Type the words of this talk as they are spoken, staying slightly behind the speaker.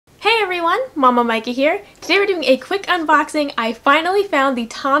everyone, Mama Micah here. Today we're doing a quick unboxing. I finally found the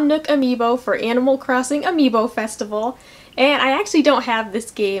Tom Nook Amiibo for Animal Crossing Amiibo Festival. And I actually don't have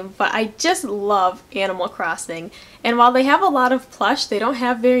this game, but I just love Animal Crossing. And while they have a lot of plush, they don't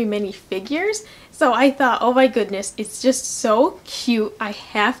have very many figures. So I thought, oh my goodness, it's just so cute. I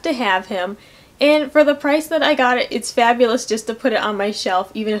have to have him. And for the price that I got it, it's fabulous just to put it on my shelf,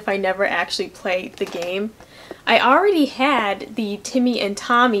 even if I never actually played the game. I already had the Timmy and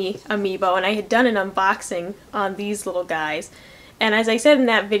Tommy amiibo, and I had done an unboxing on these little guys. And as I said in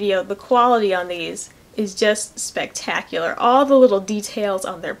that video, the quality on these is just spectacular. All the little details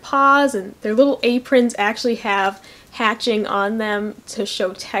on their paws and their little aprons actually have hatching on them to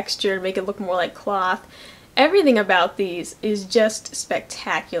show texture and make it look more like cloth. Everything about these is just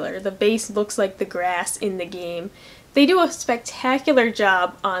spectacular. The base looks like the grass in the game. They do a spectacular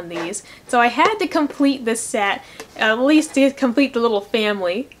job on these, so I had to complete this set, at least to complete the little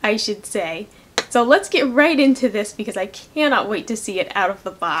family, I should say. So let's get right into this because I cannot wait to see it out of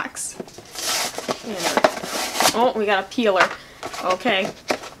the box. And, oh, we got a peeler. Okay,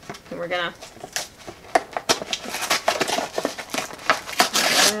 and we're gonna...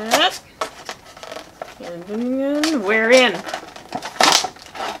 And we're in.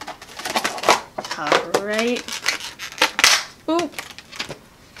 Alright. Oop.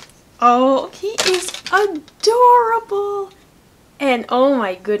 Oh, he is adorable! And oh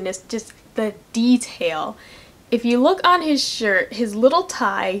my goodness, just the detail. If you look on his shirt, his little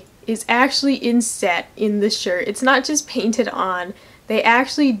tie is actually inset in the shirt. It's not just painted on. They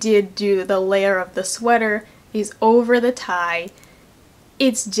actually did do the layer of the sweater is over the tie.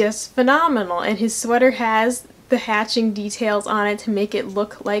 It's just phenomenal, and his sweater has the hatching details on it to make it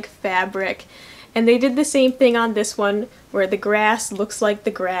look like fabric. And they did the same thing on this one, where the grass looks like the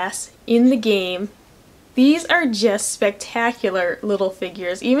grass in the game. These are just spectacular little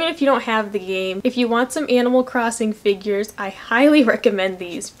figures, even if you don't have the game. If you want some Animal Crossing figures, I highly recommend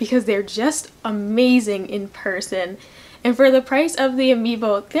these because they're just amazing in person. And for the price of the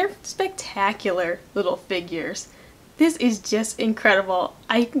amiibo, they're spectacular little figures. This is just incredible.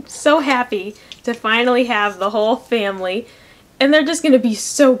 I'm so happy to finally have the whole family, and they're just going to be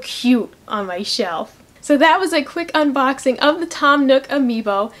so cute on my shelf. So that was a quick unboxing of the Tom Nook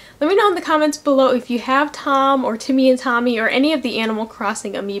amiibo. Let me know in the comments below if you have Tom or Timmy and Tommy or any of the Animal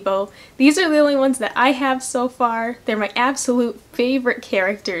Crossing amiibo. These are the only ones that I have so far. They're my absolute favorite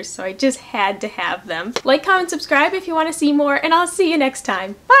characters, so I just had to have them. Like, comment, subscribe if you want to see more, and I'll see you next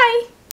time. Bye!